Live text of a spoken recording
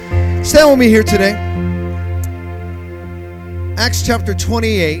Stand with me here today. Acts chapter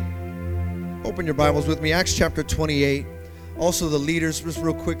 28. Open your Bibles with me. Acts chapter 28. Also the leaders, just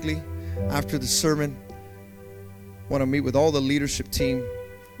real quickly, after the sermon, want to meet with all the leadership team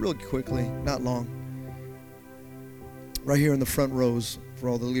really quickly, not long. Right here in the front rows for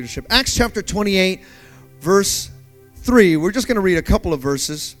all the leadership. Acts chapter 28, verse 3. We're just going to read a couple of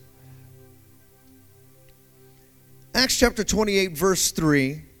verses. Acts chapter 28, verse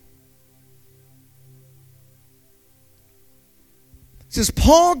 3. It says,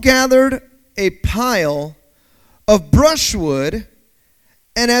 Paul gathered a pile of brushwood,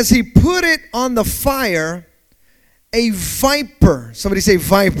 and as he put it on the fire, a viper. Somebody say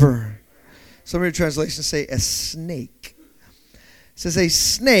viper. Some of your translations say a snake. It says a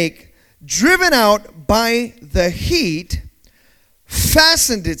snake, driven out by the heat,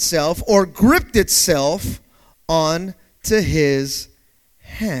 fastened itself or gripped itself onto his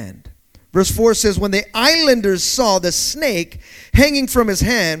hand. Verse 4 says, when the islanders saw the snake hanging from his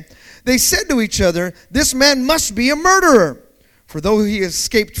hand, they said to each other, this man must be a murderer. For though he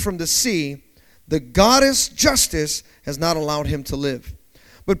escaped from the sea, the goddess Justice has not allowed him to live.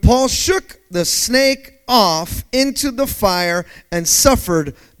 But Paul shook the snake off into the fire and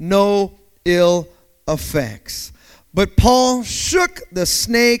suffered no ill effects. But Paul shook the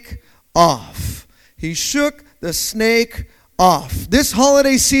snake off. He shook the snake off. This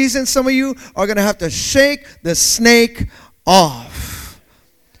holiday season, some of you are going to have to shake the snake off.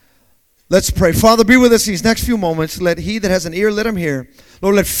 Let's pray. Father, be with us these next few moments. Let he that has an ear, let him hear.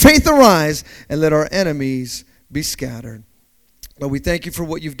 Lord, let faith arise and let our enemies be scattered. Lord, we thank you for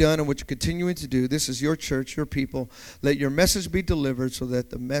what you've done and what you're continuing to do. This is your church, your people. Let your message be delivered so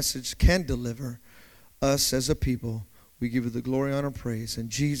that the message can deliver us as a people. We give you the glory, honor, and praise in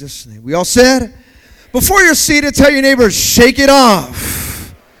Jesus' name. We all said? Before you're seated, tell your neighbor, shake it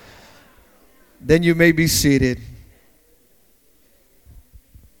off. Then you may be seated.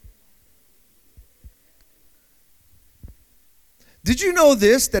 Did you know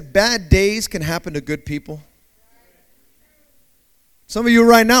this, that bad days can happen to good people? Some of you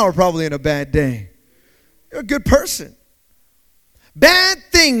right now are probably in a bad day. You're a good person. Bad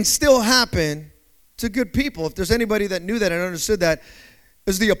things still happen to good people. If there's anybody that knew that and understood that,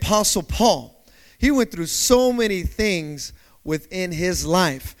 is the Apostle Paul. He went through so many things within his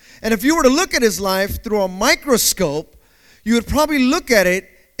life. And if you were to look at his life through a microscope, you would probably look at it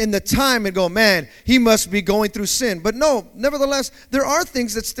in the time and go, man, he must be going through sin. But no, nevertheless, there are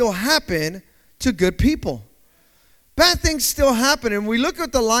things that still happen to good people. Bad things still happen. And we look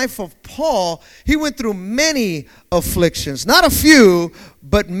at the life of Paul, he went through many afflictions. Not a few,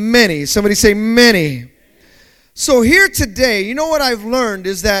 but many. Somebody say many. So here today, you know what I've learned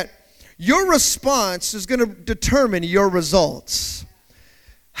is that your response is going to determine your results.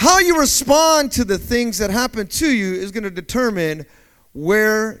 How you respond to the things that happen to you is going to determine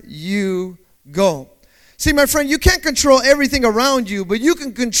where you go. See, my friend, you can't control everything around you, but you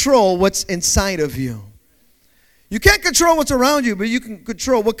can control what's inside of you. You can't control what's around you, but you can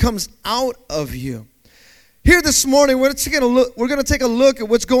control what comes out of you. Here this morning, we're going to take a look at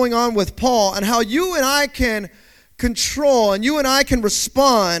what's going on with Paul and how you and I can control and you and I can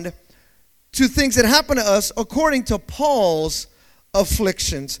respond to things that happen to us according to Paul's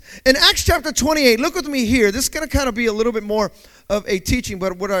afflictions. In Acts chapter 28, look with me here. This is going to kind of be a little bit more of a teaching,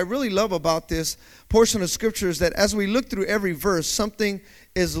 but what I really love about this portion of Scripture is that as we look through every verse, something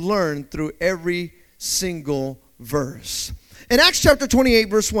is learned through every single verse. In Acts chapter 28,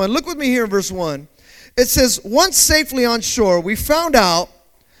 verse 1, look with me here in verse 1. It says, once safely on shore, we found out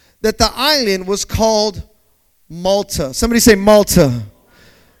that the island was called Malta. Somebody say Malta.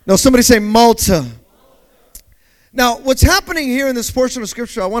 No, somebody say Malta. Now, what's happening here in this portion of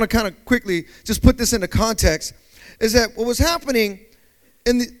Scripture, I want to kind of quickly just put this into context, is that what was happening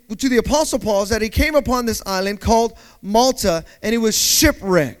to the Apostle Paul is that he came upon this island called Malta, and he was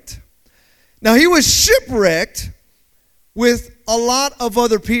shipwrecked. Now, he was shipwrecked with a lot of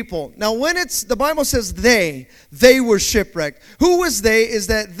other people. Now, when the Bible says they were shipwrecked. Who was they? Is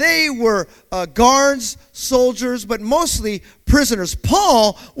that they were guards, soldiers, but mostly prisoners.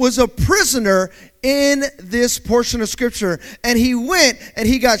 Paul was a prisoner in this portion of Scripture, and he went and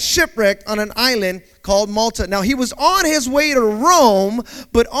he got shipwrecked on an island called Malta. Now, he was on his way to Rome,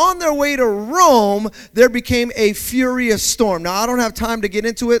 but on their way to Rome, there became a furious storm. Now, I don't have time to get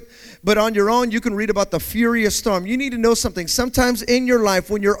into it, but on your own, you can read about the furious storm. You need to know something. Sometimes in your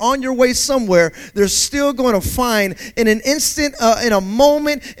life, when you're on your way somewhere, there's still going to find in an instant, in a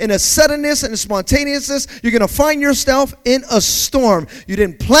moment, in a suddenness and a spontaneousness, you're going to find yourself in a storm. You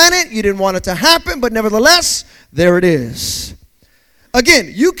didn't plan it. You didn't want it to happen, but nevertheless, there it is.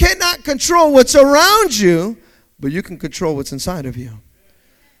 Again, you cannot control what's around you, but you can control what's inside of you.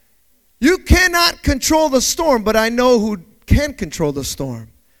 You cannot control the storm, but I know who can control the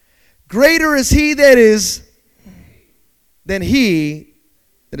storm. Greater is he that is than he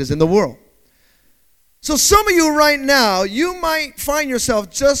that is in the world. So some of you right now, you might find yourself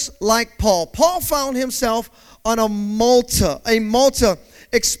just like Paul. Paul found himself on a Malta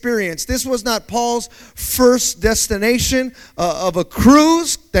experience. This was not Paul's first destination of a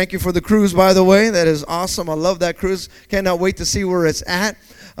cruise. Thank you for the cruise, by the way. That is awesome. I love that cruise. Cannot wait to see where it's at.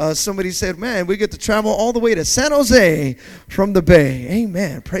 Somebody said, man, we get to travel all the way to San Jose from the Bay.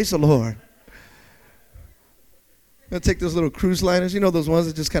 Amen. Praise the Lord. I'm going to take those little cruise liners. You know those ones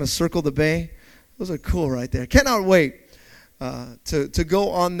that just kind of circle the bay? Those are cool right there. Cannot wait to go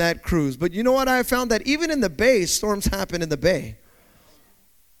on that cruise. But you know what? I found that even in the bay, storms happen in the bay.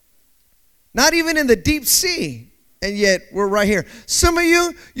 Not even in the deep sea. And yet, we're right here. Some of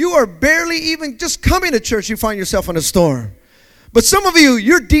you, you are barely even just coming to church, you find yourself in a storm. But some of you,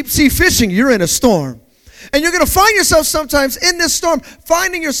 you're deep sea fishing, you're in a storm. And you're going to find yourself sometimes in this storm,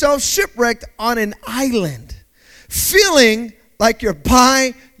 finding yourself shipwrecked on an island, feeling like you're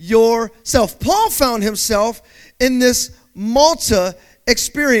by yourself. Paul found himself in this Malta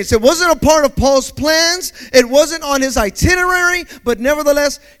experience. It wasn't a part of Paul's plans. It wasn't on his itinerary. But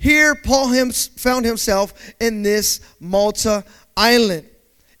nevertheless, here Paul found himself in this Malta island.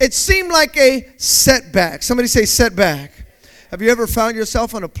 It seemed like a setback. Somebody say setback. Have you ever found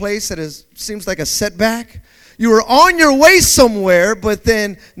yourself on a place that seems like a setback? You were on your way somewhere, but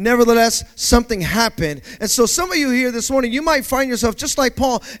then nevertheless, something happened. And so some of you here this morning, you might find yourself just like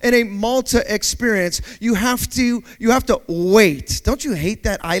Paul in a Malta experience. You have to wait. Don't you hate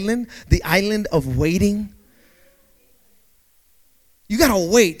that island? The island of waiting? You got to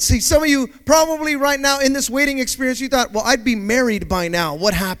wait. See, some of you probably right now in this waiting experience, you thought, well, I'd be married by now.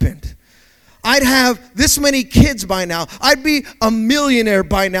 What happened? I'd have this many kids by now. I'd be a millionaire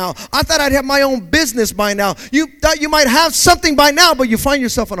by now. I thought I'd have my own business by now. You thought you might have something by now, but you find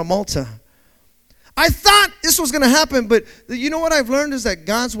yourself on a Malta. I thought this was going to happen, but you know what I've learned is that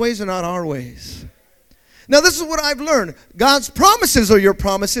God's ways are not our ways. Now, this is what I've learned. God's promises are your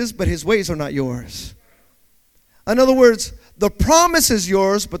promises, but his ways are not yours. In other words, the promise is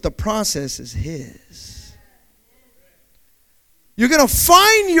yours, but the process is his. You're going to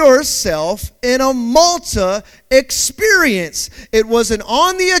find yourself in a Malta experience. It wasn't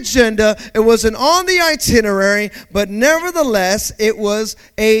on the agenda. It wasn't on the itinerary. But nevertheless, it was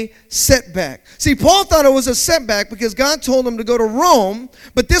a setback. See, Paul thought it was a setback because God told him to go to Rome.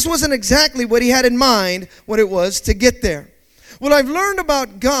 But this wasn't exactly what he had in mind when it was to get there. What I've learned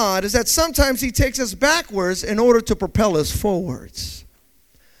about God is that sometimes he takes us backwards in order to propel us forwards.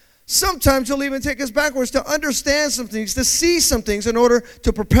 Sometimes he'll even take us backwards to understand some things, to see some things in order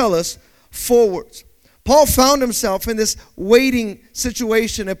to propel us forwards. Paul found himself in this waiting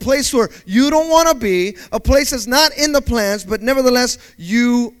situation, a place where you don't want to be, a place that's not in the plans, but nevertheless,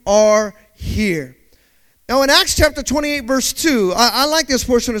 you are here. Now in Acts chapter 28, verse 2, I like this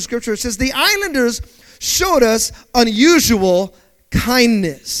portion of scripture. It says, the islanders showed us unusual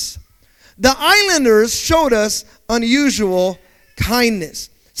kindness. The islanders showed us unusual kindness.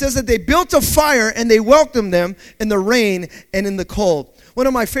 It says that they built a fire and they welcomed them in the rain and in the cold. One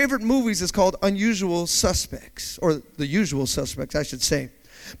of my favorite movies is called Unusual Suspects, or The Usual Suspects, I should say.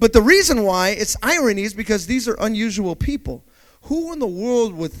 But the reason why it's irony is because these are unusual people. Who in the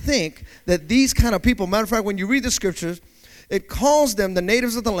world would think that these kind of people, matter of fact, when you read the scriptures, it calls them the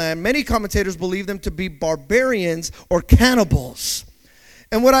natives of the land. Many commentators believe them to be barbarians or cannibals.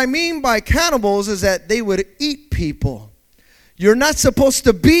 And what I mean by cannibals is that they would eat people. You're not supposed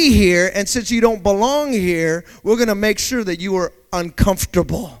to be here, and since you don't belong here, we're going to make sure that you are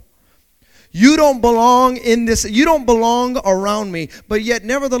uncomfortable. You don't belong in this. You don't belong around me. But yet,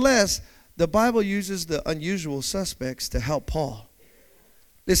 nevertheless, the Bible uses the unusual suspects to help Paul.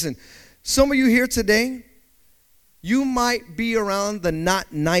 Listen, some of you here today, you might be around the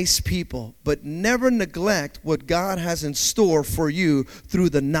not nice people, but never neglect what God has in store for you through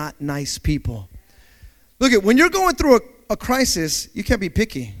the not nice people. Look at when you're going through a crisis, you can't be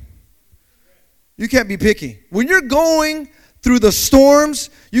picky. You can't be picky. When you're going through the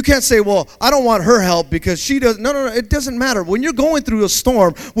storms, you can't say, well, I don't want her help because she doesn't. No, it doesn't matter. When you're going through a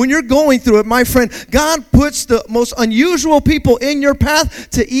storm, when you're going through it, my friend, God puts the most unusual people in your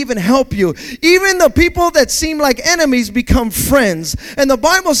path to even help you. Even the people that seem like enemies become friends. And the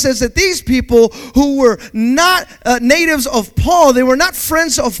Bible says that these people who were not natives of Paul, they were not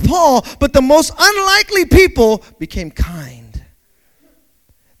friends of Paul, but the most unlikely people became kind.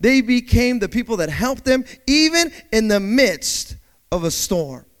 They became the people that helped them even in the midst of a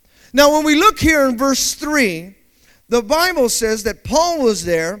storm. Now, when we look here in verse 3, the Bible says that Paul was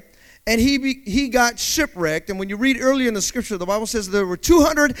there and he got shipwrecked. And when you read earlier in the scripture, the Bible says there were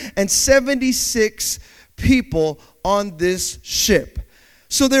 276 people on this ship.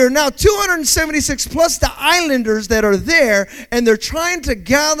 So there are now 276 plus the islanders that are there, and they're trying to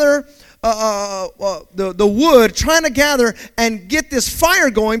gather the wood, trying to gather and get this fire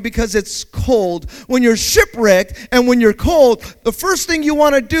going because it's cold. When you're shipwrecked and when you're cold, the first thing you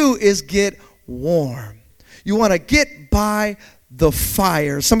want to do is get warm. You want to get by the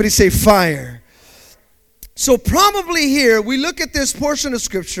fire. Somebody say fire. So probably here we look at this portion of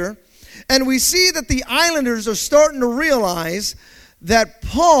scripture and we see that the islanders are starting to realize that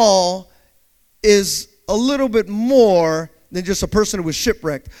Paul is a little bit more than just a person who was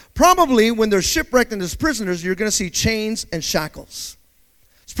shipwrecked. Probably when they're shipwrecked and as prisoners, you're going to see chains and shackles.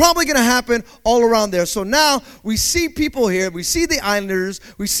 It's probably going to happen all around there. So now we see people here. We see the islanders.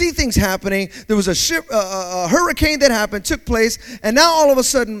 We see things happening. There was a hurricane that happened, took place. And now all of a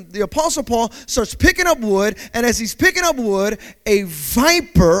sudden, the Apostle Paul starts picking up wood. And as he's picking up wood, a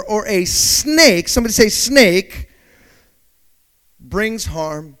viper or a snake, somebody say snake, brings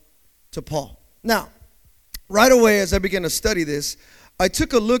harm to Paul. Now, right away as I began to study this, I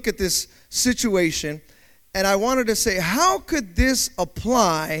took a look at this situation and I wanted to say, how could this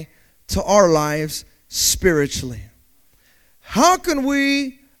apply to our lives spiritually? How can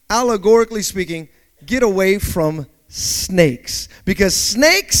we, allegorically speaking, get away from snakes? Because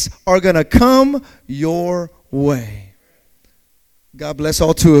snakes are going to come your way. God bless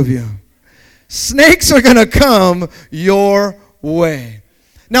all two of you. Snakes are going to come your way.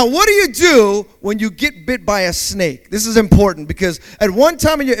 Now, what do you do when you get bit by a snake? This is important because at one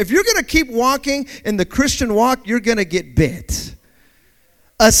time, if you're going to keep walking in the Christian walk, you're going to get bit.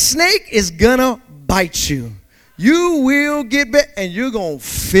 A snake is going to bite you. You will get bit and you're going to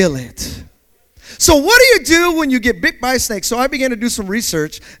feel it. So what do you do when you get bit by a snake? So I began to do some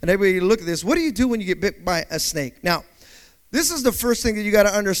research and everybody look at this. What do you do when you get bit by a snake? Now, this is the first thing that you got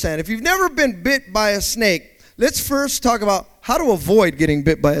to understand. If you've never been bit by a snake, let's first talk about how to avoid getting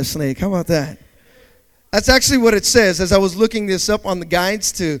bit by a snake. How about that? That's actually what it says. As I was looking this up on the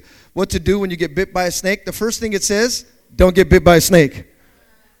guides to what to do when you get bit by a snake, the first thing it says, don't get bit by a snake.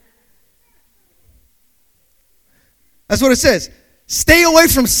 That's what it says. Stay away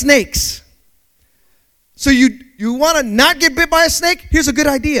from snakes. So you want to not get bit by a snake? Here's a good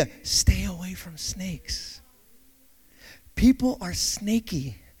idea. Stay away from snakes. People are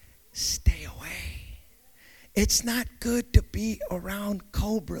snaky. Stay away. It's not good to be around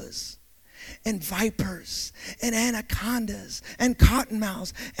cobras and vipers and anacondas and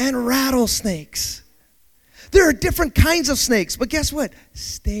cottonmouths and rattlesnakes. There are different kinds of snakes, but guess what?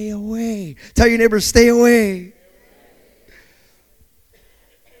 Stay away. Tell your neighbor, stay away.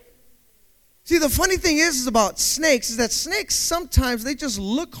 See, the funny thing is about snakes is that snakes sometimes they just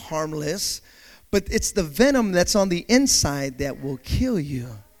look harmless, but it's the venom that's on the inside that will kill you.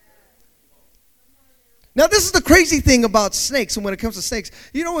 Now, this is the crazy thing about snakes, and when it comes to snakes,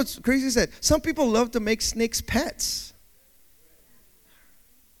 you know what's crazy is that some people love to make snakes pets.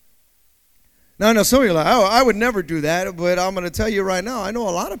 Now, I know some of you are like, oh, I would never do that, but I'm going to tell you right now, I know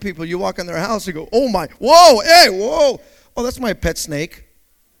a lot of people, you walk in their house and go, oh my, whoa, hey, whoa. Oh, that's my pet snake.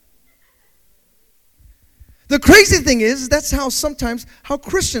 The crazy thing is, that's how sometimes how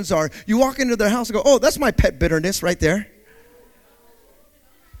Christians are. You walk into their house and go, oh, that's my pet bitterness right there.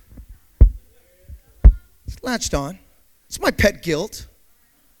 It's latched on. It's my pet guilt.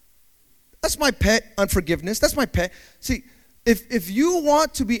 That's my pet unforgiveness. That's my pet. See, if you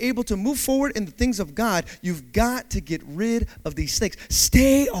want to be able to move forward in the things of God, you've got to get rid of these snakes.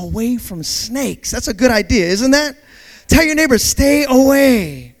 Stay away from snakes. That's a good idea, isn't that? Tell your neighbor, stay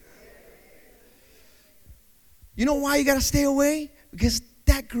away. You know why you got to stay away? Because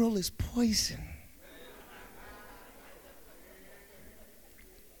that girl is poison.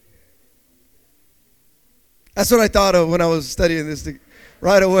 That's what I thought of when I was studying this thing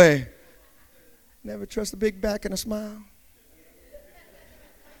right away. Never trust a big back and a smile.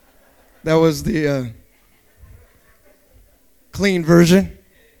 That was the clean version.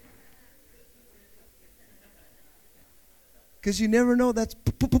 Because you never know, that's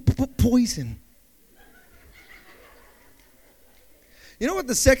poison. You know what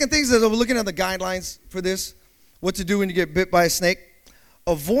the second thing is, as I was looking at the guidelines for this, what to do when you get bit by a snake?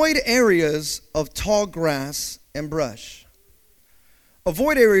 Avoid areas of tall grass and brush.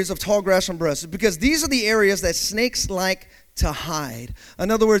 Avoid areas of tall grass and brush because these are the areas that snakes like to hide. In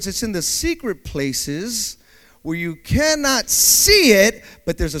other words, it's in the secret places where you cannot see it,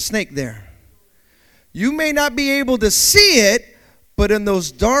 but there's a snake there. You may not be able to see it, But in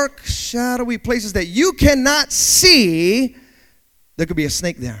those dark, shadowy places that you cannot see, there could be a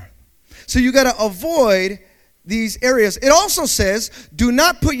snake there. So you got to avoid these areas. It also says, do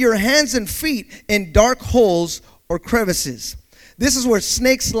not put your hands and feet in dark holes or crevices. This is where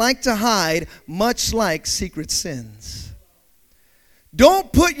snakes like to hide, much like secret sins.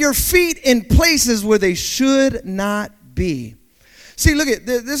 Don't put your feet in places where they should not be. See, look at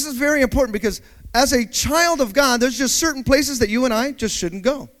this is very important, because as a child of God, there's just certain places that you and I just shouldn't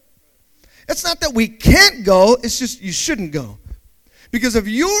go. It's not that we can't go, it's just you shouldn't go. Because if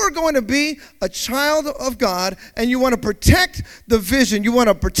you're going to be a child of God and you want to protect the vision, you want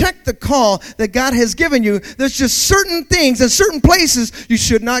to protect the call that God has given you, there's just certain things and certain places you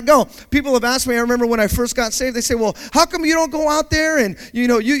should not go. People have asked me, I remember when I first got saved, they say, well, how come you don't go out there and,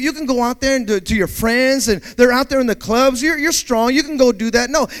 you can go out there and to your friends and they're out there in the clubs. You're strong. You can go do that.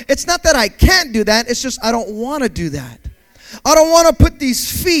 No, it's not that I can't do that. It's just I don't want to do that. I don't want to put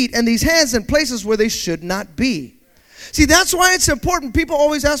these feet and these hands in places where they should not be. See, that's why it's important. People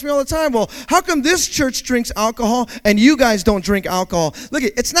always ask me all the time, well, how come this church drinks alcohol and you guys don't drink alcohol? Look,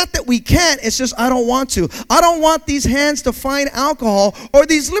 it's not that we can't, it's just I don't want to. I don't want these hands to find alcohol or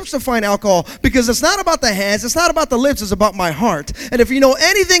these lips to find alcohol, because it's not about the hands, it's not about the lips, it's about my heart. And if you know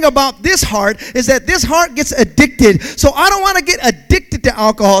anything about this heart, is that this heart gets addicted. So I don't want to get addicted to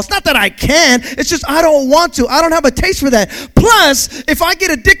alcohol. It's not that I can, it's just I don't want to. I don't have a taste for that. Plus, if I get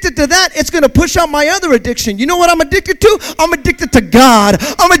addicted to that, it's going to push out my other addiction. You know what I'm addicted to? I'm addicted to God.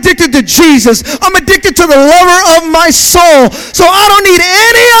 I'm addicted to Jesus. I'm addicted to the lover of my soul. So I don't need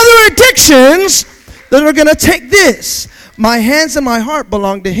any other addictions that are going to take this. My hands and my heart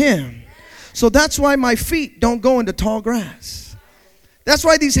belong to Him. So that's why my feet don't go into tall grass. That's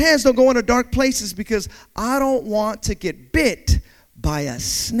why these hands don't go into dark places, because I don't want to get bit by a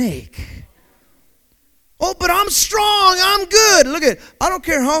snake. Oh, but I'm strong. I'm good. Look at, I don't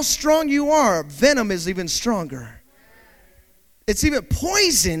care how strong you are. Venom is even stronger. It's even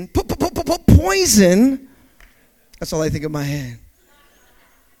poison. Poison. That's all I think of my hand.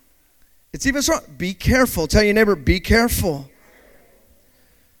 It's even strong. Be careful. Tell your neighbor, be careful.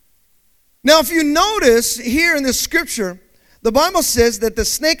 Now, if you notice here in this scripture, the Bible says that the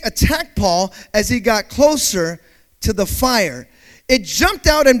snake attacked Paul as he got closer to the fire. It jumped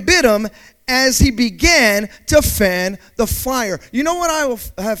out and bit him as he began to fan the fire. You know what I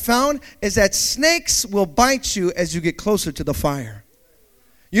have found is that snakes will bite you as you get closer to the fire.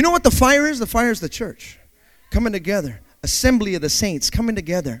 You know what the fire is? The fire is the church coming together. Assembly of the saints coming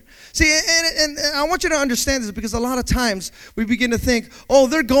together. See, and I want you to understand this, because a lot of times we begin to think, oh,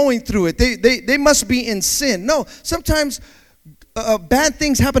 they're going through it. They must be in sin. No, sometimes bad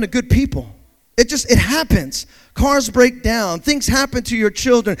things happen to good people. It happens. Cars break down. Things happen to your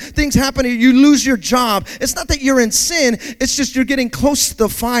children. Things happen to you. You lose your job. It's not that you're in sin. It's just you're getting close to the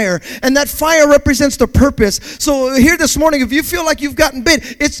fire. And that fire represents the purpose. So here this morning, if you feel like you've gotten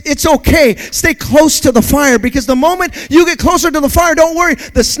bit, it's okay. Stay close to the fire, because the moment you get closer to the fire, don't worry.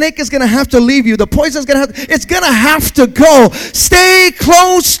 The snake is going to have to leave you. The poison's going to it's going to have to go. Stay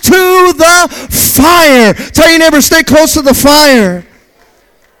close to the fire. Tell your neighbor, stay close to the fire.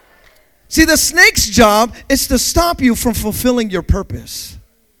 See, the snake's job is to stop you from fulfilling your purpose.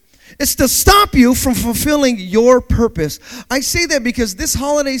 It's to stop you from fulfilling your purpose. I say that because this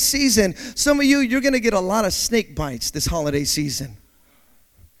holiday season, some of you're going to get a lot of snake bites this holiday season.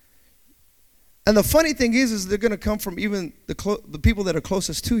 And the funny thing is they're going to come from even the people that are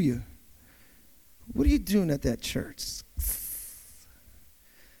closest to you. What are you doing at that church?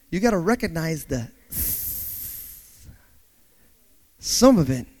 You got to recognize that some of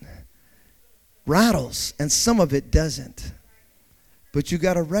it rattles and some of it doesn't. But you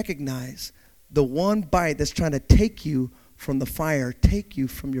got to recognize the one bite that's trying to take you from the fire, take you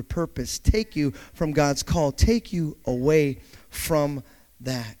from your purpose, take you from God's call, take you away from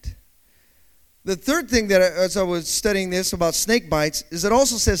that. The third thing that as I was studying this about snake bites is it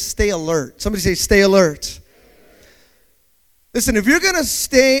also says stay alert. Somebody say stay alert. Listen, if you're going to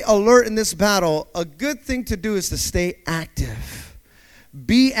stay alert in this battle, a good thing to do is to stay active.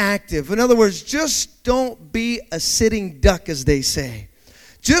 Be active. In other words, just don't be a sitting duck, as they say.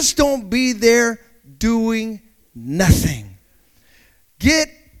 Just don't be there doing nothing. Get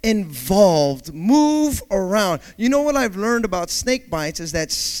involved. Move around. You know what I've learned about snake bites is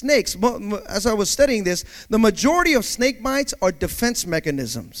that snakes, as I was studying this, the majority of snake bites are defense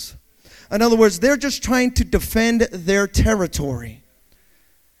mechanisms. In other words, they're just trying to defend their territory.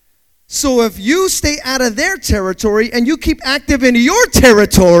 So if you stay out of their territory and you keep active in your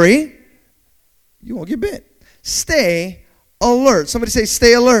territory, you won't get bit. Stay alert. Somebody say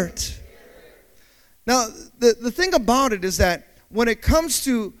stay alert. Now, the thing about it is that when it comes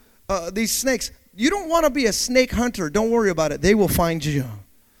to these snakes, you don't want to be a snake hunter. Don't worry about it. They will find you.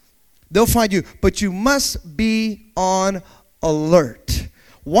 They'll find you. But you must be on alert.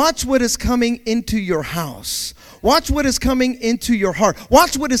 Watch what is coming into your house. Watch what is coming into your heart.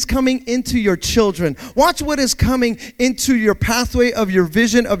 Watch what is coming into your children. Watch what is coming into your pathway of your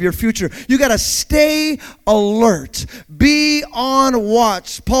vision of your future. You got to stay alert. Be on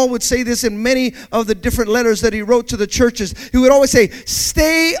watch. Paul would say this in many of the different letters that he wrote to the churches. He would always say,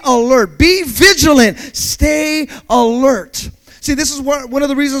 stay alert. Be vigilant. Stay alert. See, this is one of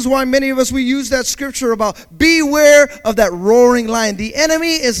the reasons why many of us, we use that scripture about beware of that roaring lion. The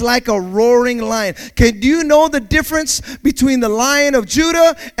enemy is like a roaring lion. Do you know the difference between the Lion of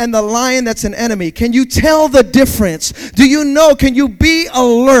Judah and the lion that's an enemy? Can you tell the difference? Do you know? Can you be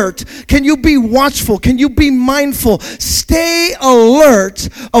alert? Can you be watchful? Can you be mindful? Stay alert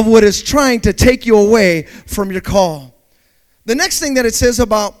of what is trying to take you away from your call. The next thing that it says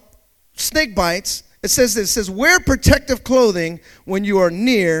about snake bites, it says, wear protective clothing when you are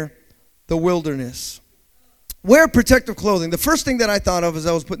near the wilderness. Wear protective clothing. The first thing that I thought of as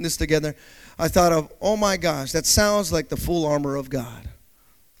I was putting this together, I thought of, oh my gosh, that sounds like the full armor of God,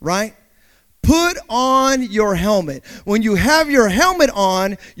 right? Put on your helmet. When you have your helmet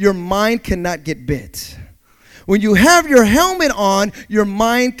on, your mind cannot get bit. When you have your helmet on, your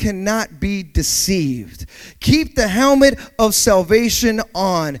mind cannot be deceived. Keep the helmet of salvation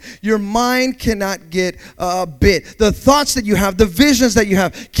on. Your mind cannot get bit. The thoughts that you have, the visions that you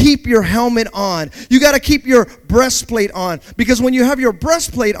have, keep your helmet on. You got to keep your breastplate on, because when you have your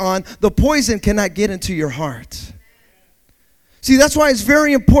breastplate on, the poison cannot get into your heart. See, that's why it's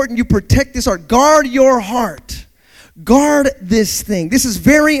very important you protect this heart. Guard your heart. Guard this thing. This is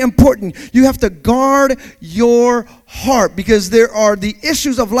very important. You have to guard your heart, because there are the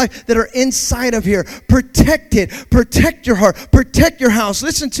issues of life that are inside of here. Protect it. Protect your heart. Protect your house.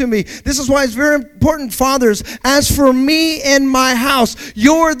 Listen to me. This is why it's very important, fathers. As for me and my house,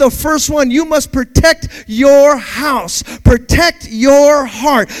 you're the first one. You must protect your house. Protect your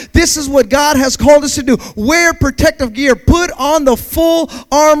heart. This is what God has called us to do. Wear protective gear. Put on the full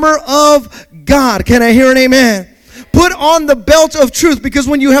armor of God. Can I hear an amen? Put on the belt of truth, because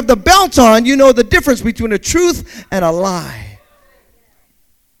when you have the belt on, you know the difference between a truth and a lie.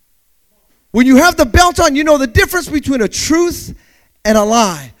 When you have the belt on, you know the difference between a truth and a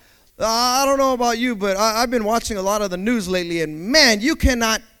lie. I don't know about you, but I've been watching a lot of the news lately, and man, you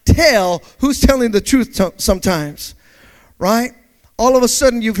cannot tell who's telling the truth sometimes, right? All of a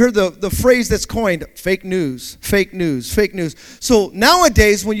sudden, you've heard the phrase that's coined, fake news, fake news, fake news. So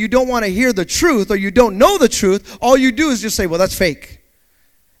nowadays, when you don't want to hear the truth or you don't know the truth, all you do is just say, well, that's fake.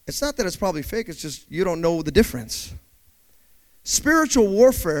 It's not that it's probably fake. It's just you don't know the difference. Spiritual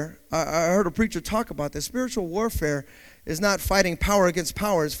warfare, I heard a preacher talk about this. Spiritual warfare is not fighting power against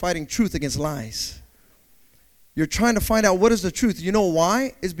power. It's fighting truth against lies. You're trying to find out what is the truth. You know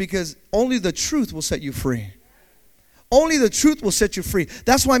why? It's because only the truth will set you free. Only the truth will set you free.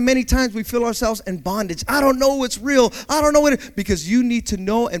 That's why many times we feel ourselves in bondage. I don't know what's real. I don't know what it is. Because you need to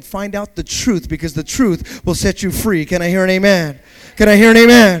know and find out the truth, because the truth will set you free. Can I hear an amen? Can I hear an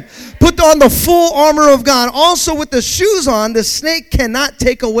amen? Put on the full armor of God. Also with the shoes on, the snake cannot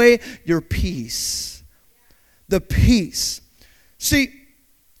take away your peace. The peace. See,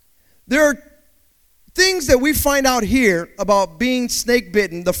 there are things that we find out here about being snake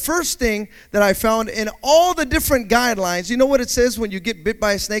bitten. The first thing that I found in all the different guidelines, you know what it says when you get bit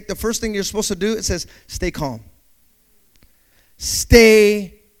by a snake? The first thing you're supposed to do, it says, stay calm.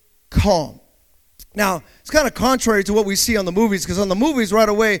 Stay calm. Now, it's kind of contrary to what we see on the movies, because on the movies right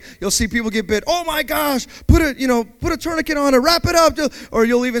away, you'll see people get bit. Oh my gosh, put a tourniquet on it, wrap it up. Or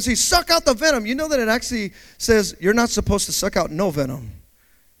you'll even see, suck out the venom. You know that it actually says you're not supposed to suck out no venom.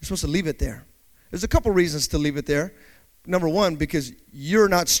 You're supposed to leave it there. There's a couple reasons to leave it there. Number one, because you're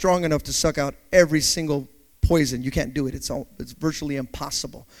not strong enough to suck out every single poison. You can't do it. It's virtually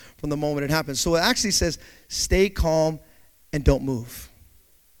impossible from the moment it happens. So it actually says, stay calm and don't move.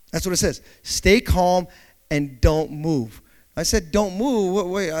 That's what it says. Stay calm and don't move. I said, don't move.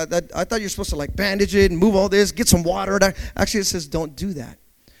 Wait, I thought you're supposed to like bandage it and move all this, get some water. Actually, it says, don't do that.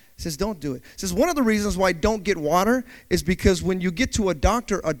 It says, don't do it. It says, one of the reasons why don't get water is because when you get to a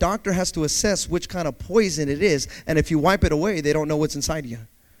doctor has to assess which kind of poison it is. And if you wipe it away, they don't know what's inside you.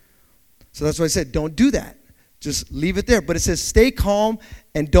 So that's why I said, don't do that. Just leave it there. But it says, stay calm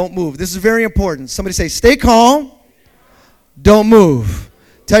and don't move. This is very important. Somebody say, stay calm, don't move.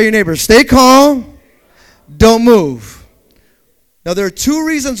 Tell your neighbor, stay calm, don't move. Now, there are two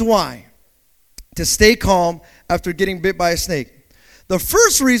reasons why to stay calm after getting bit by a snake. The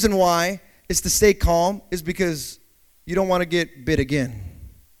first reason why is to stay calm is because you don't want to get bit again.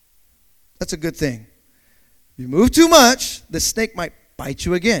 That's a good thing. You move too much, the snake might bite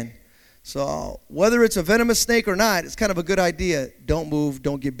you again. So whether it's a venomous snake or not, it's kind of a good idea. Don't move,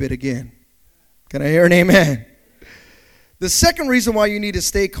 don't get bit again. Can I hear an amen? The second reason why you need to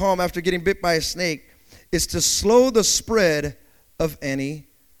stay calm after getting bit by a snake is to slow the spread of any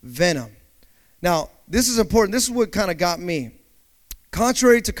venom. Now, this is important. This is what kind of got me.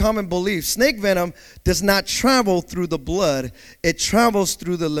 Contrary to common belief, snake venom does not travel through the blood. It travels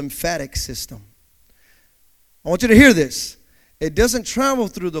through the lymphatic system. I want you to hear this. It doesn't travel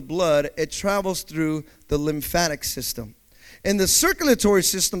through the blood. It travels through the lymphatic system. In the circulatory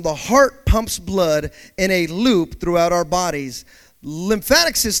system, the heart pumps blood in a loop throughout our bodies.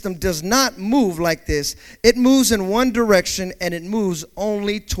 Lymphatic system does not move like this. It moves in one direction, and it moves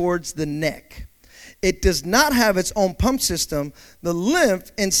only towards the neck. It does not have its own pump system. The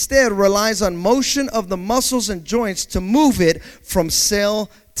lymph instead relies on motion of the muscles and joints to move it from cell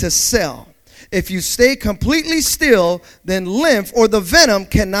to cell. If you stay completely still, then lymph or the venom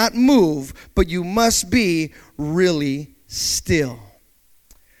cannot move, but you must be really still.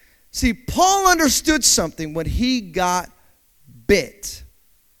 See, Paul understood something when he got bit.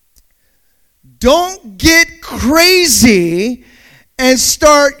 Don't get crazy and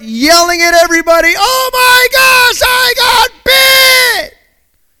start yelling at everybody, "Oh my gosh, I got bit!"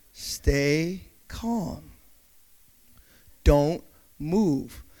 Stay calm. Don't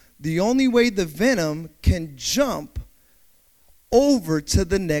move. The only way the venom can jump over to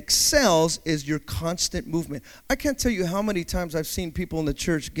the next cells is your constant movement. I can't tell you how many times I've seen people in the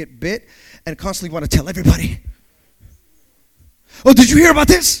church get bit and constantly want to tell everybody. "Oh, did you hear about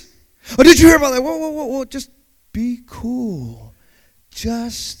this? Oh, did you hear about that?" Whoa. Just be cool.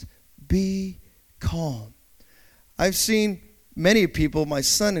 Just be calm. I've seen many people, my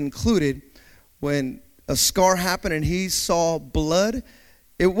son included, when a scar happened and he saw blood,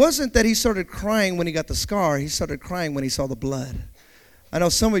 it wasn't that he started crying when he got the scar. He started crying when he saw the blood. I know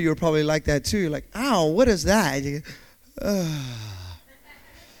some of you are probably like that too. You're like, "Ow, what is that?" You go,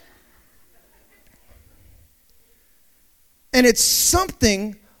 And it's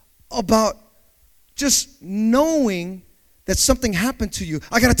something about just knowing that something happened to you.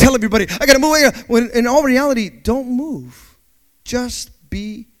 I got to tell everybody. I got to move. When in all reality, don't move. Just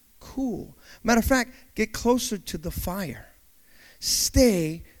be cool. Matter of fact, get closer to the fire.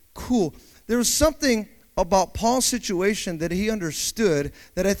 Stay cool. There was something about Paul's situation that he understood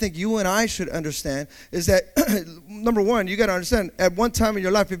that I think you and I should understand is that, number one, you got to understand, at one time in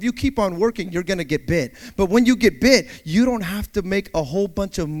your life, if you keep on working, you're going to get bit. But when you get bit, you don't have to make a whole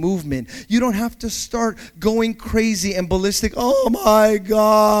bunch of movement. You don't have to start going crazy and ballistic. "Oh my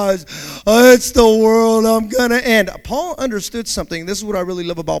gosh, it's the world, I'm going to end." Paul understood something. This is what I really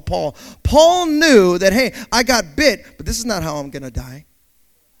love about Paul. Paul knew that, hey, I got bit, but this is not how I'm going to die.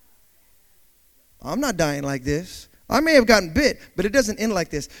 I'm not dying like this. I may have gotten bit, but it doesn't end like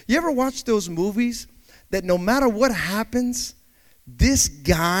this. You ever watch those movies that no matter what happens, this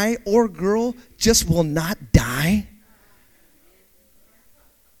guy or girl just will not die?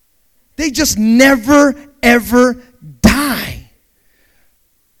 They just never, ever die.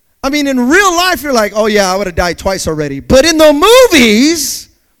 I mean, in real life, you're like, "Oh yeah, I would have died twice already." But in the movies,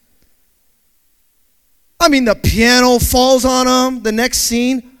 I mean, the piano falls on him. The next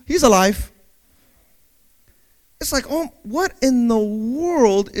scene, he's alive. It's like, oh, what in the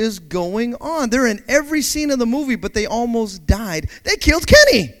world is going on? They're in every scene of the movie, but they almost died. They killed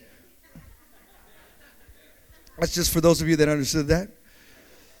Kenny. That's just for those of you that understood that.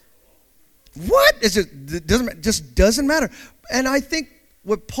 What? It just doesn't matter. And I think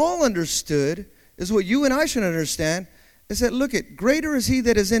what Paul understood is what you and I should understand is that, look, greater is he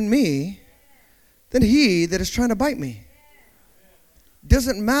that is in me than he that is trying to bite me.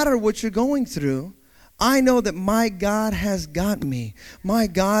 Doesn't matter what you're going through. I know that my God has got me. My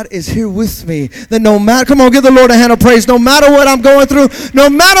God is here with me. That no matter, come on, give the Lord a hand of praise. No matter what I'm going through, no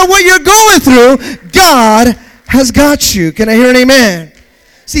matter what you're going through, God has got you. Can I hear an amen?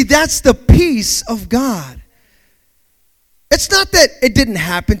 See, that's the peace of God. It's not that it didn't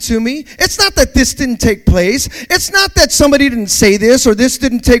happen to me. It's not that this didn't take place. It's not that somebody didn't say this or this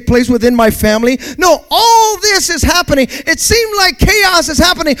didn't take place within my family. No, all this is happening. It seemed like chaos is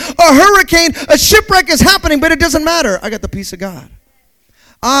happening. A hurricane, a shipwreck is happening, but it doesn't matter. I got the peace of God.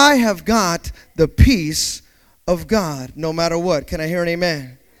 I have got the peace of God no matter what. Can I hear an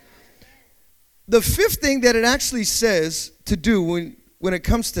amen? The fifth thing that it actually says to do when it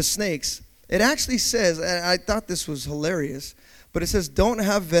comes to snakes, it actually says, and I thought this was hilarious, but it says, don't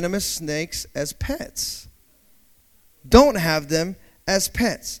have venomous snakes as pets. Don't have them as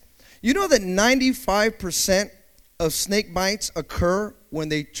pets. You know that 95% of snake bites occur when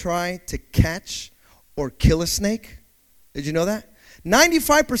they try to catch or kill a snake. Did you know that?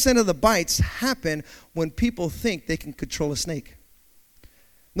 95% of the bites happen when people think they can control a snake.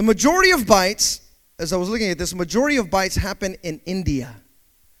 The majority of bites, as I was looking at this, majority of bites happen in India.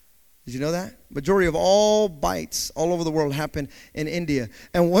 Did you know that? Majority of all bites all over the world happen in India.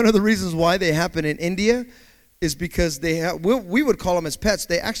 And one of the reasons why they happen in India is because they have, we would call them as pets.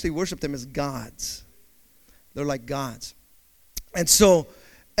 They actually worship them as gods. They're like gods. And so,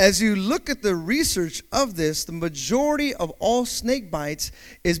 as you look at the research of this, the majority of all snake bites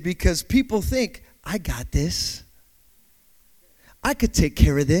is because people think, I got this. I could take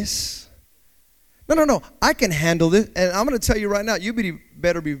care of this. No, I can handle this. And I'm going to tell you right now, you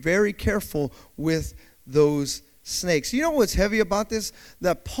better be very careful with those snakes. You know what's heavy about this?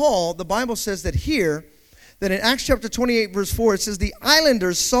 That Paul, the Bible says that here, that in Acts chapter 28, verse 4, it says, the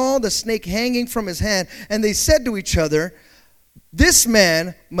islanders saw the snake hanging from his hand, and they said to each other, this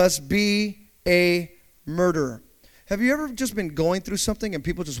man must be a murderer. Have you ever just been going through something and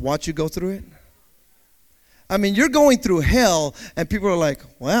people just watch you go through it? I mean, you're going through hell, and people are like,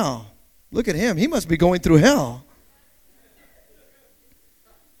 wow, look at him. He must be going through hell.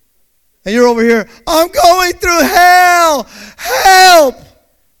 And you're over here, I'm going through hell. Help.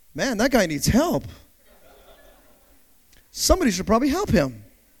 Man, that guy needs help. Somebody should probably help him.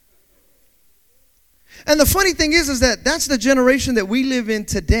 And the funny thing is that that's the generation that we live in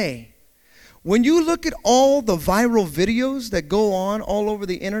today. When you look at all the viral videos that go on all over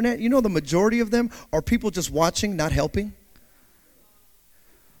the internet, you know the majority of them are people just watching, not helping.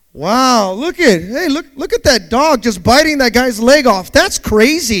 Wow, look at that dog just biting that guy's leg off. That's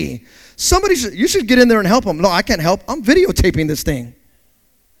crazy. You should get in there and help him. No, I can't help. I'm videotaping this thing.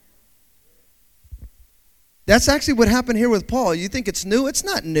 That's actually what happened here with Paul. You think it's new? It's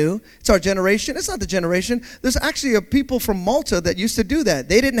not new. It's our generation. It's not the generation. There's actually a people from Malta that used to do that.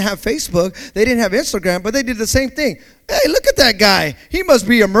 They didn't have Facebook. They didn't have Instagram, but they did the same thing. Hey, look at that guy. He must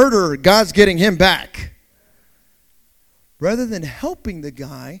be a murderer. God's getting him back. Rather than helping the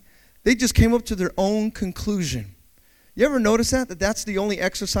guy, they just came up to their own conclusion. You ever notice that that's the only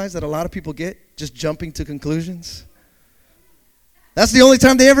exercise that a lot of people get? Just jumping to conclusions. That's the only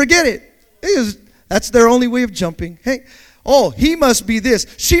time they ever get it. That's their only way of jumping. Hey, oh, he must be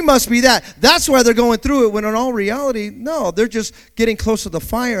this. She must be that. That's why they're going through it, when in all reality, no, they're just getting close to the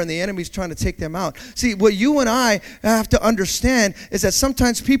fire and the enemy's trying to take them out. See, what you and I have to understand is that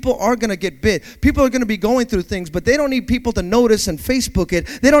sometimes people are going to get bit. People are going to be going through things, but they don't need people to notice and Facebook it.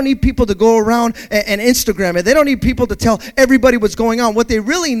 They don't need people to go around and Instagram it. They don't need people to tell everybody what's going on. What they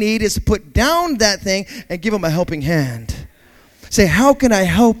really need is to put down that thing and give them a helping hand. Say, how can I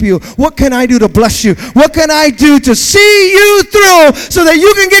help you? What can I do to bless you? What can I do to see you through so that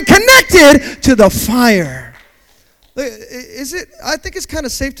you can get connected to the fire? I think it's kind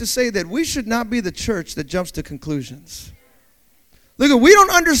of safe to say that we should not be the church that jumps to conclusions. Look, we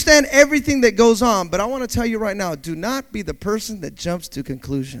don't understand everything that goes on, but I want to tell you right now, do not be the person that jumps to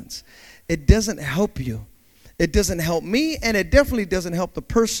conclusions. It doesn't help you. It doesn't help me, and it definitely doesn't help the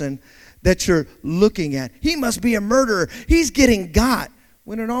person that you're looking at. He must be a murderer. He's getting got.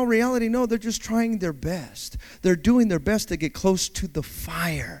 When in all reality, no, they're just trying their best. They're doing their best to get close to the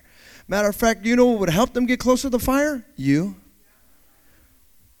fire. Matter of fact, you know what would help them get closer to the fire? You.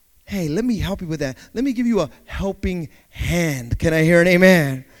 Hey, let me help you with that. Let me give you a helping hand. Can I hear an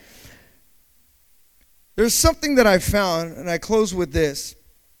amen? There's something that I found, and I close with this.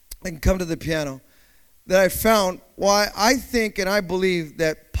 I can come to the piano. That I found why I think and I believe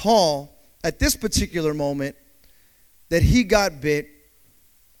that Paul, at this particular moment, that he got bit,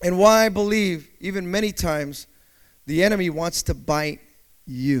 and why I believe even many times the enemy wants to bite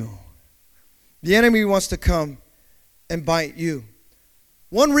you. The enemy wants to come and bite you.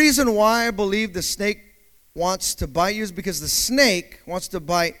 One reason why I believe the snake wants to bite you is because the snake wants to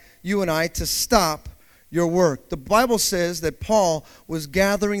bite you and I to stop your work. The Bible says that Paul was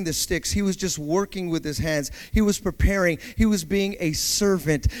gathering the sticks. He was just working with his hands. He was preparing. He was being a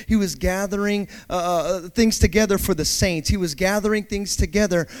servant. He was gathering things together for the saints. He was gathering things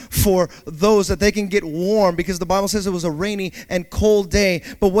together for those that they can get warm, because the Bible says it was a rainy and cold day.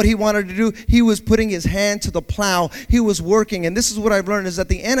 But what he wanted to do, he was putting his hand to the plow. He was working. And this is what I've learned, is that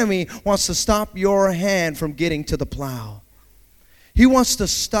the enemy wants to stop your hand from getting to the plow. He wants to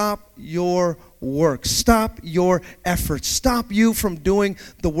stop your work, stop your efforts, stop you from doing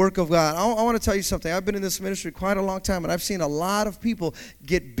the work of God. I want to tell you something. I've been in this ministry quite a long time, and I've seen a lot of people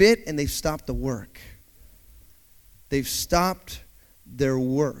get bit and they've stopped the work. They've stopped their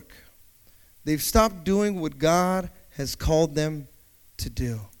work. They've stopped doing what God has called them to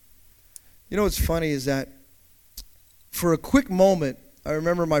do. You know what's funny is that For a quick moment, I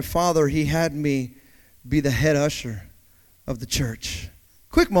remember my father, he had me be the head usher of the church.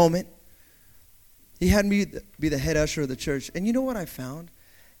 Quick moment. He had me be the head usher of the church. And you know what I found?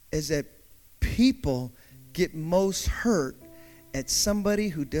 Is that people get most hurt at somebody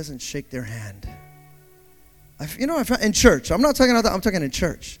who doesn't shake their hand. I found in church. I'm not talking about that. I'm talking in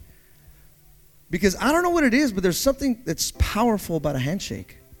church. Because I don't know what it is, but there's something that's powerful about a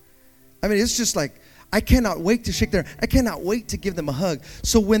handshake. I mean, it's just like, I cannot wait to shake their hand. I cannot wait to give them a hug.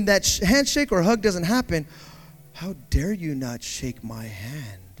 So when that handshake or hug doesn't happen, how dare you not shake my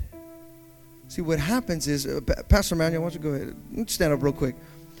hand? See, what happens is, Pastor Manuel, why don't you go ahead? Let's stand up real quick.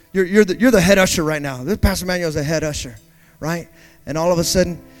 You're the head usher right now. This Pastor Manuel is the head usher, right? And all of a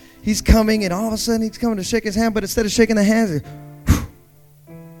sudden, he's coming, and all of a sudden, he's coming to shake his hand, but instead of shaking the hands,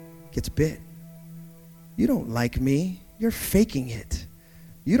 he gets bit. You don't like me. You're faking it.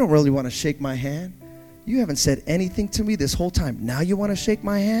 You don't really want to shake my hand. You haven't said anything to me this whole time. Now you want to shake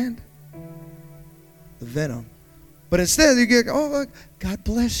my hand? The venom. But instead, you get, oh, God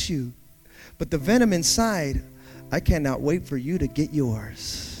bless you. But the venom inside, I cannot wait for you to get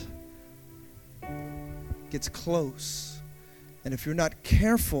yours. Gets close. And if you're not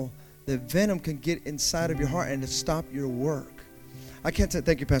careful, the venom can get inside of your heart and stop your work.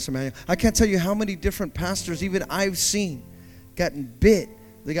 Thank you, Pastor Manuel. I can't tell you how many different pastors, even I've seen, gotten bit.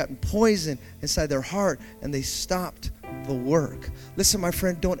 They gotten poison inside their heart, and they stopped the work. Listen, my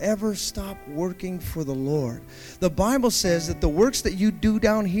friend, don't ever stop working for the Lord. The Bible says that the works that you do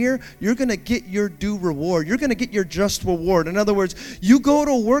down here, you're going to get your due reward. You're going to get your just reward. In other words, you go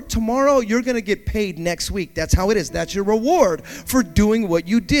to work tomorrow, you're going to get paid next week. That's how it is. That's your reward for doing what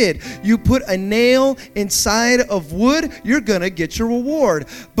you did. You put a nail inside of wood, you're going to get your reward.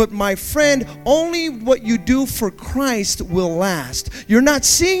 But my friend, only what you do for Christ will last. You're not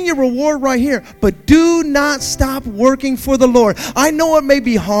seeing your reward right here, but do not stop working for the Lord. I know it may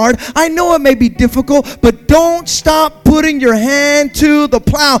be hard. I know it may be difficult, but don't stop putting your hand to the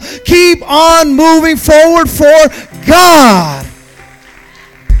plow. Keep on moving forward for God.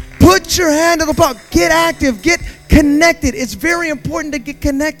 Put your hand to the plow. Get active. Get connected. It's very important to get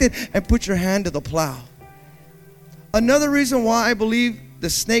connected and put your hand to the plow. Another reason why I believe the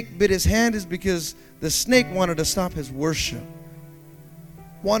snake bit his hand is because the snake wanted to stop his worship.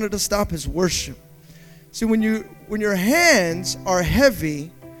 Wanted to stop his worship. See, when your hands are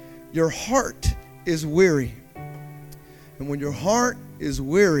heavy, your heart is weary. And when your heart is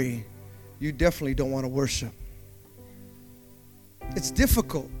weary, you definitely don't want to worship. It's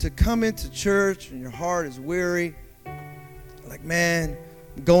difficult to come into church and your heart is weary. Like, man,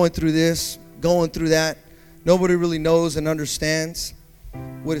 I'm going through this, going through that. Nobody really knows and understands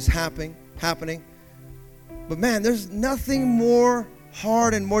what is happening. But man, there's nothing more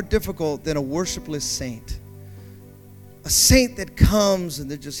hard and more difficult than a worshipless saint. A saint that comes and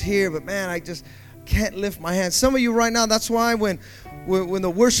they're just here, but man, I just can't lift my hands. Some of you right now, that's why when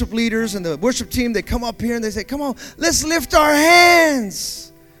the worship leaders and the worship team, they come up here and they say, come on, let's lift our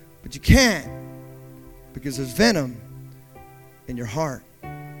hands. But you can't, because there's venom in your heart.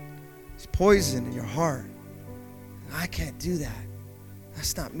 There's poison in your heart. I can't do that.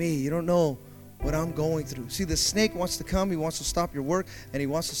 That's not me. You don't know what I'm going through. See, the snake wants to come. He wants to stop your work, and he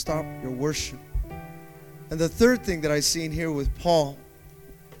wants to stop your worship. And the third thing that I see in here with Paul,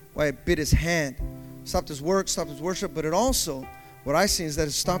 why it bit his hand, stopped his work, stopped his worship, but it also, what I see is that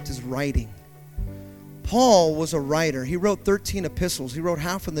it stopped his writing. Paul was a writer. He wrote 13 epistles. He wrote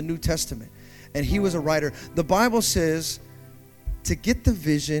half of the New Testament, and he was a writer. The Bible says to get the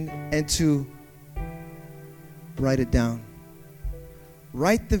vision and to write it down.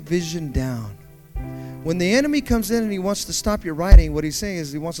 Write the vision down. When the enemy comes in and he wants to stop your writing, what he's saying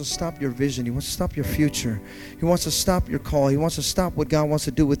is he wants to stop your vision. He wants to stop your future. He wants to stop your call. He wants to stop what God wants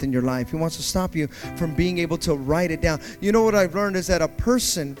to do within your life. He wants to stop you from being able to write it down. You know what I've learned is that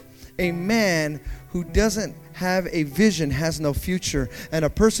a man who doesn't have a vision has no future. And a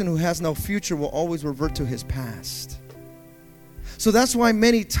person who has no future will always revert to his past. So that's why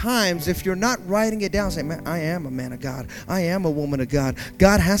many times, if you're not writing it down, say, man, I am a man of God. I am a woman of God.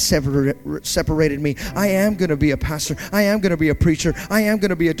 God has separated me. I am going to be a pastor. I am going to be a preacher. I am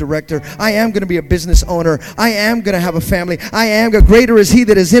going to be a director. I am going to be a business owner. I am going to have a family. Greater is he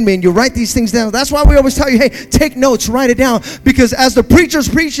that is in me. And you write these things down. That's why we always tell you, hey, take notes, write it down. Because as the preacher's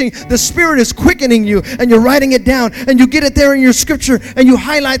preaching, the Spirit is quickening you. And you're writing it down. And you get it there in your scripture. And you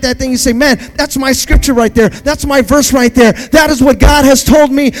highlight that thing. You say, man, that's my scripture right there. That's my verse right there. That is what what God has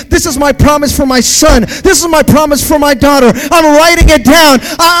told me. This is my promise for my son. This is my promise for my daughter. I'm writing it down.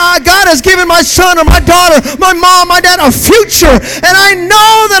 God has given my son or my daughter, my mom, my dad, a future. And I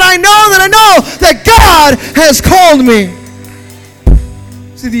know that God has called me.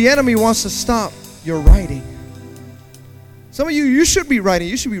 See, the enemy wants to stop your writing. Some of you should be writing.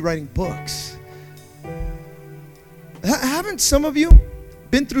 You should be writing books. Haven't some of you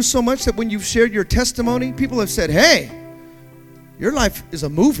been through so much that when you've shared your testimony, people have said, hey, your life is a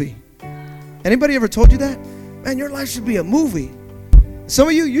movie. Anybody ever told you that? Man, your life should be a movie. Some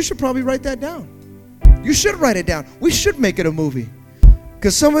of you should probably write that down. You should write it down. We should make it a movie.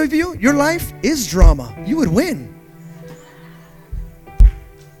 Because some of you, your life is drama. You would win.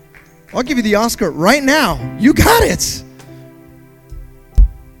 I'll give you the Oscar right now. You got it.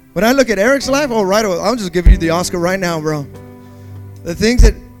 When I look at Eric's life, I'll just give you the Oscar right now, bro. The things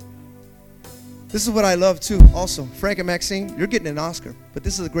that, this is what I love too, also. Frank and Maxine, you're getting an Oscar. But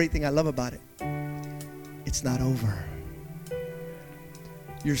this is the great thing I love about it. It's not over.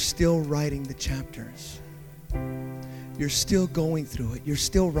 You're still writing the chapters. You're still going through it. You're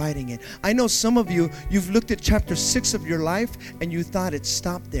still writing it. I know some of you, you've looked at chapter 6 of your life and you thought it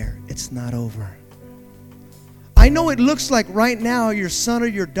stopped there. It's not over. I know it looks like right now your son or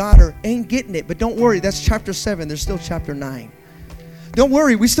your daughter ain't getting it, but don't worry, that's chapter 7. There's still chapter 9. Don't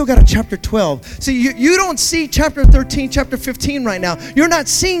worry, we still got a chapter 12. See, you don't see chapter 13, chapter 15 right now. You're not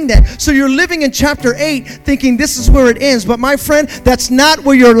seeing that. So you're living in chapter 8 thinking this is where it ends. But my friend, that's not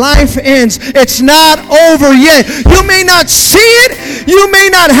where your life ends. It's not over yet. You may not see it. You may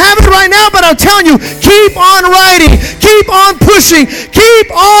not have it right now, but I'm telling you, keep on writing. Keep on pushing.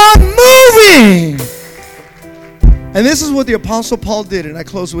 Keep on moving. And this is what the Apostle Paul did, and I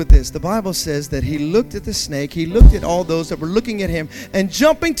close with this. The Bible says that he looked at the snake, he looked at all those that were looking at him and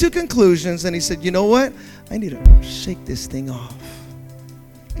jumping to conclusions, and he said, you know what? I need to shake this thing off.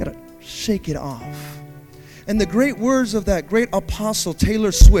 Got to shake it off. And the great words of that great apostle,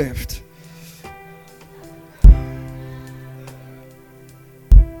 Taylor Swift.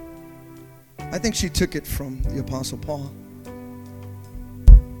 I think she took it from the Apostle Paul.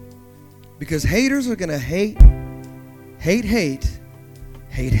 Because haters are going to hate. Hate, hate,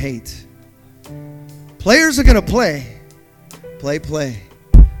 hate, hate. Players are going to play. Play, play.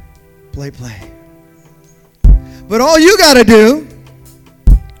 Play, play. But all you got to do,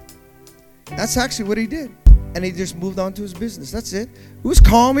 that's actually what he did. And he just moved on to his business. That's it. He was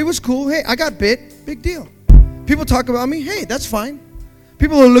calm. He was cool. Hey, I got bit. Big deal. People talk about me. Hey, that's fine.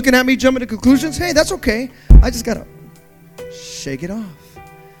 People are looking at me, jumping to conclusions. Hey, that's okay. I just got to shake it off.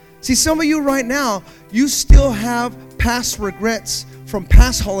 See, some of you right now, you still have past regrets from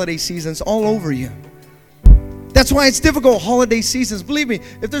past holiday seasons all over you. That's why it's difficult holiday seasons. Believe me,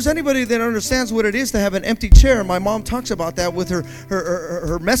 if there's anybody that understands what it is to have an empty chair, my mom talks about that with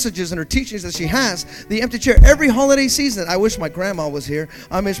her messages and her teachings that she has. The empty chair. Every holiday season, I wish my grandma was here.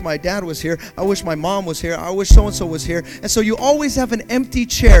 I wish my dad was here. I wish my mom was here. I wish so-and-so was here. And so you always have an empty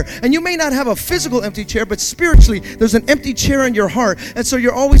chair. And you may not have a physical empty chair, but spiritually, there's an empty chair in your heart. And so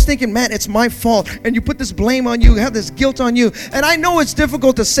you're always thinking, man, it's my fault. And you put this blame on you, have this guilt on you. And I know it's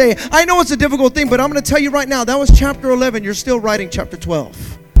difficult to say. I know it's a difficult thing, but I'm going to tell you right now, that was chapter 11. You're still writing chapter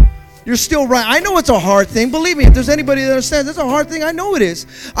 12. You're still writing. I know it's a hard thing. Believe me, if there's anybody that understands, it's a hard thing. I know it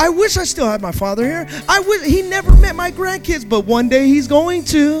is. I wish I still had my father here. I wish he never met my grandkids, but one day he's going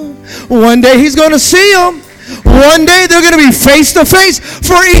to. One day he's going to see them. One day they're going to be face to face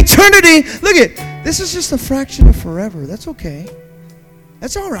for eternity. Look at this is just a fraction of forever. That's okay.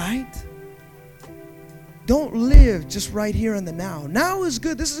 That's all right. Don't live just right here in the now. Now is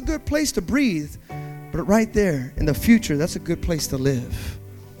good. This is a good place to breathe. But right there, in the future, that's a good place to live.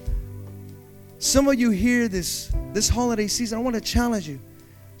 Some of you here this holiday season, I want to challenge you.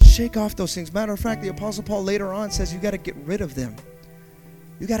 Shake off those things. Matter of fact, the Apostle Paul later on says you got to get rid of them.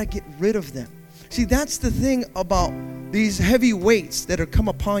 You got to get rid of them. See, that's the thing about these heavy weights that are come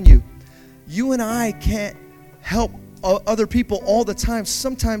upon you. You and I can't help other people all the time.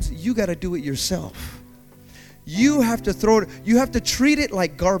 Sometimes you got to do it yourself. You have to throw it. You have to treat it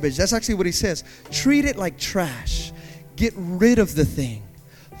like garbage. That's actually what he says. Treat it like trash. Get rid of the thing.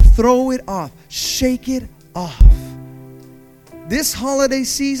 Throw it off. Shake it off. This holiday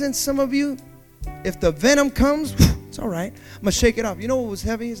season, some of you, if the venom comes, it's all right. I'm going to shake it off. You know what was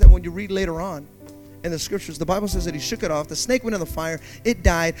heavy is that when you read later on in the scriptures, the Bible says that he shook it off. The snake went in the fire. It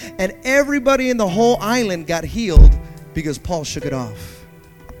died. And everybody in the whole island got healed because Paul shook it off.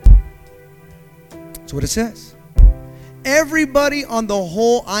 That's what it says. Everybody on the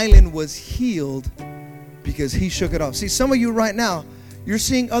whole island was healed because he shook it off. See, some of you right now, you're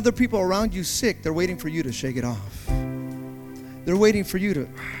seeing other people around you sick. They're waiting for you to shake it off. They're waiting for you to,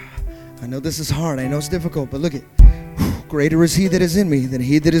 I know this is hard. I know it's difficult, but look at, greater is he that is in me than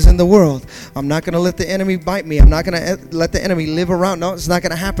he that is in the world. I'm not going to let the enemy bite me. I'm not going to let the enemy live around. No, it's not going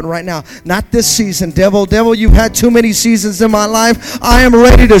to happen right now. Not this season, devil. Devil, you've had too many seasons in my life. I am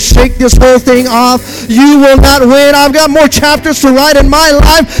ready to shake this whole thing off. You will not win. I've got more chapters to write in my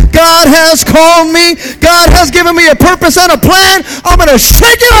life. God has called me. God has given me a purpose and a plan. I'm going to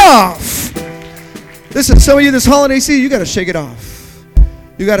shake it off. Listen, some of you this holiday season, you got to shake it off.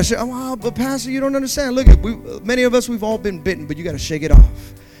 You got to say, oh, but Pastor, you don't understand. Look, many of us, we've all been bitten, but you got to shake it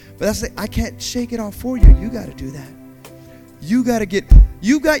off. But that's I can't shake it off for you. You got to do that. You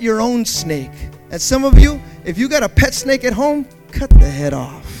got your own snake. And some of you, if you got a pet snake at home, cut the head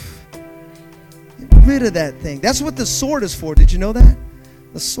off. Get rid of that thing. That's what the sword is for. Did you know that?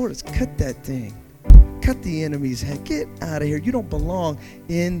 The sword is cut that thing. Cut the enemy's head. Get out of here. You don't belong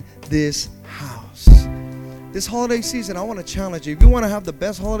in this house. This holiday season, I want to challenge you. If you want to have the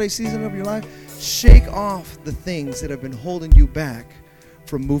best holiday season of your life, shake off the things that have been holding you back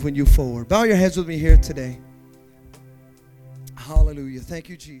from moving you forward. Bow your heads with me here today. Hallelujah. Thank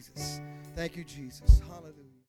you, Jesus. Thank you, Jesus. Hallelujah.